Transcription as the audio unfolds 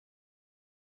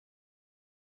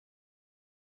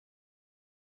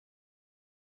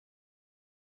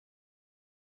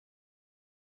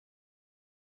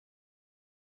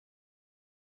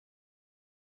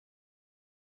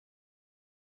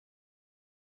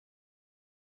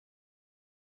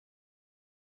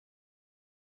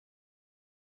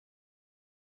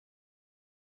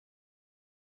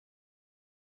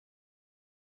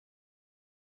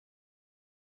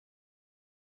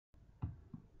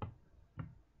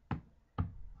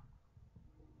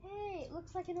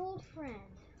like an old friend.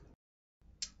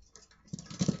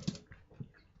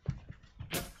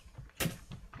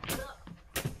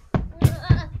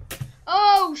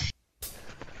 Oh,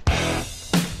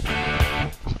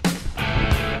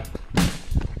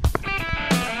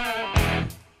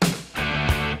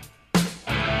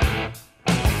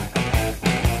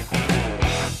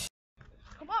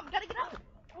 Come on, we gotta get up.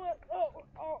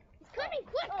 Oh. he's coming,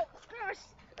 quick! Oh, gosh.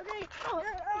 Okay.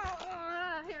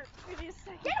 Here, give me a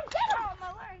second. Get him! Oh, my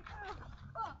leg.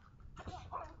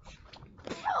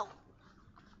 Oh.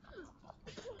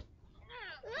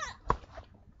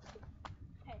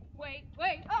 Hey,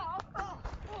 wait. Oh.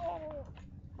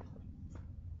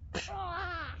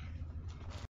 Ah.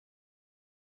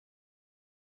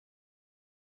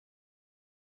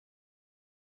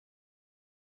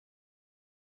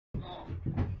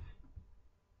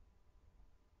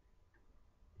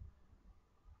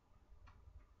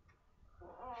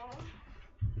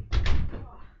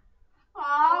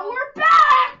 Oh, we're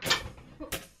back!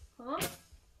 Huh? What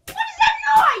is that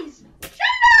noise?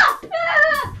 Shut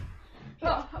up!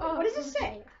 What does it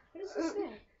say? What does it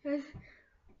say? It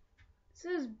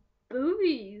says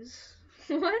boobies.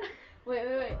 What?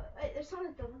 Wait. There's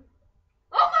something.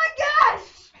 Oh my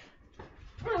gosh!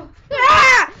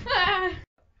 Ah!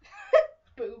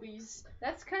 Boobies.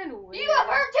 That's kind of weird. You have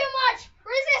heard too much!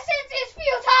 Resistance is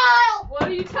futile! What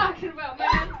are you talking about,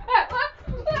 man?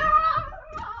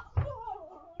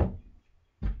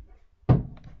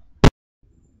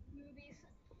 Movies.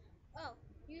 Oh,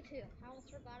 you too. I almost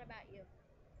forgot about you.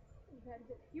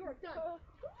 You are done.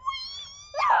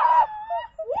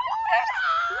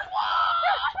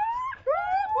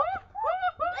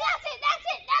 That's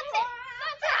it!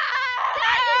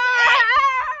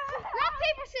 Rock,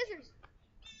 paper, scissors.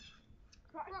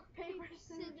 Rock, paper,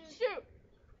 scissors, shoot!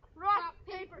 Rock,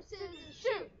 paper, scissors,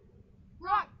 shoot!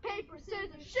 Rock, paper,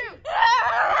 scissors, shoot!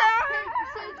 Rock, paper,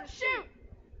 scissors, shoot!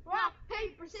 Rock,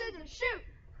 paper, scissors, shoot!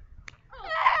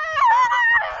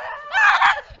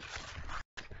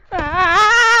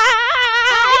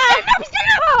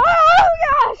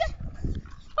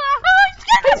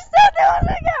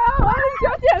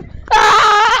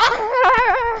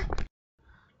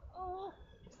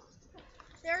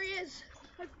 There he is.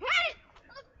 I've had it!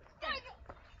 Dang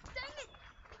it.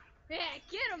 Yeah,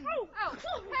 get him. Oh,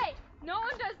 hey, no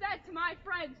one does that to my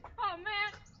friends. Oh,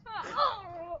 man.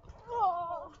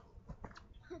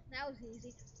 That was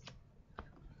easy.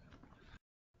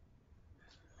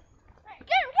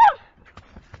 Get him!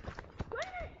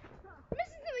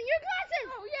 Missing some of your glasses.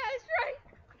 Oh, yeah, that's right.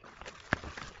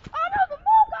 Oh no, the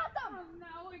mole got them! Oh,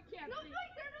 no, it can't No, be.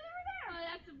 wait, they're there! Oh,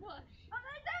 that's a bush. Oh,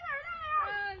 there!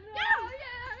 No,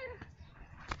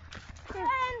 Get him!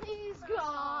 And he's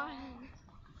gone.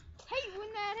 Hey,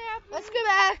 when that happened. Let's go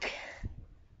back.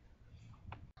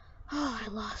 Oh, I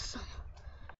lost some.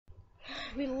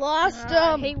 We lost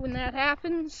I hate when that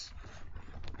happens.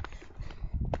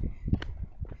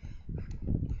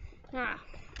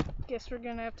 Guess we're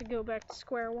gonna have to go back to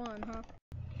square one, huh?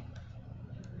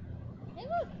 Hey,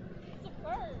 look. It's a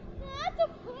bird. That's a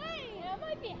plane. It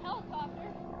might be a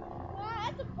helicopter.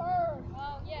 That's a bird.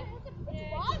 Oh, yeah. It's a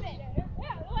robin.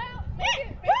 Yeah, well,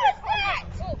 Hey, who is that?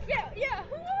 oh, yeah,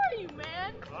 who are you,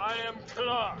 man? I am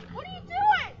Clark. What are you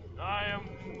doing? I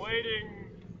am waiting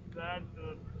that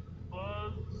the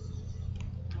buzz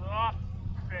drop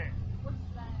thing. What's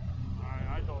that?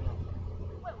 I don't know.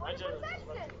 Wait, what does that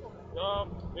stand for?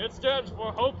 It stands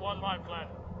for hope on my planet.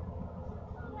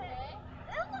 Okay.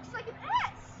 That looks like an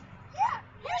S. Yeah,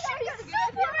 you should be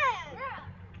Superman. Yeah.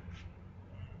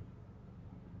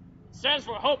 It stands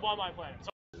for hope on my planet. So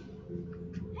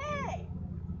Hey,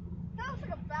 that looks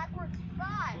like a backwards 5.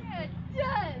 Yeah, it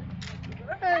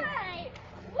does. Hey,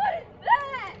 what is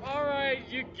that? all right,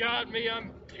 you got me.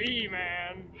 I'm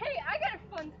P-Man. Hey, I got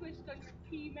a fun twist on your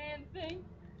P-Man thing.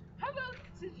 How about,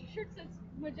 since your shirt says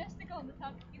majestic on the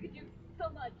top, you could do the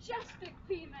majestic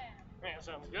P-Man. Man,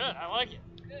 sounds good. I like it.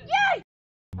 Good. Yay!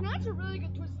 That's a really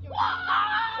good twist.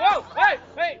 Whoa!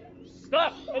 Hey!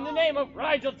 Stop! In the name of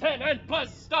Rigel 10 and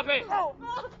Buzz, stop it! Oh.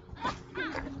 I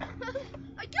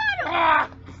got him! Ah!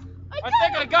 I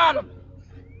think I got him.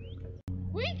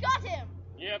 We got him!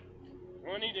 Yep.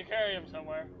 We'll need to carry him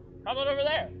somewhere. How about over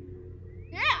there?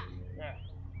 Yeah! Yeah.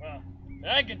 Well,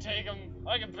 I can take him.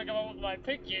 I can pick him up with my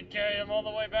pinky and carry him all the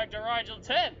way back to Rigel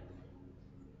 10.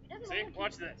 See?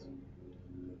 Watch this.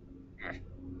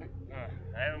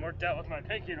 I haven't worked out with my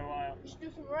pinky in a while. We should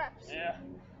do some reps. Yeah.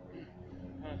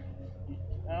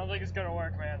 I don't think it's gonna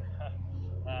work, man.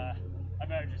 I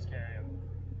better just carry him.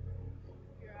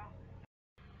 Yeah.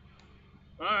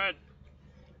 Alright.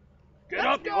 Get Let's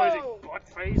up, you go. lazy butt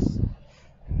face.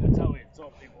 That's how we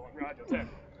insult people on Rigel 10.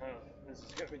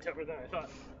 tougher than I thought.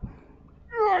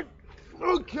 Right.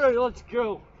 Okay, let's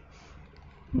go.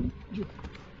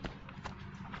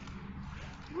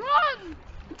 Run!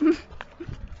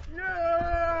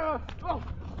 Yeah! Oh.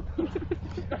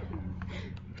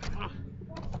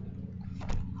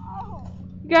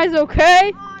 You guys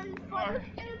okay?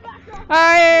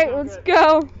 Alright, let's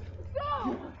go.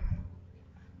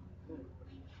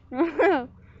 Oh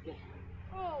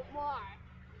my.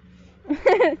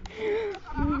 Yeah,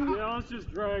 let's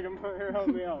just drag him. Here, help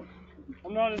me out.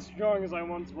 I'm not as strong as I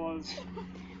once was.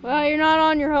 Well, you're not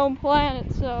on your home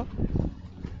planet, so.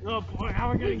 Oh boy, how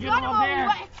are we gonna get him up there?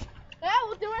 Yeah,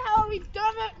 we'll do it how we've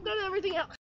done everything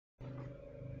else.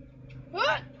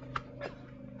 Let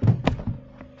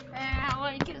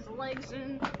me get his legs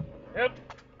in. Yep.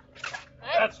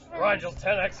 That's Rigel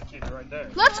 10 executed right there.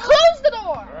 Let's close the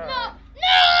door. No!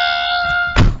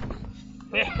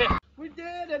 No! We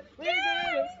did it! We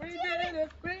did it! We did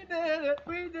it! We did it!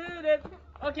 We did it!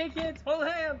 Okay, kids, hold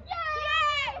hands. Yeah!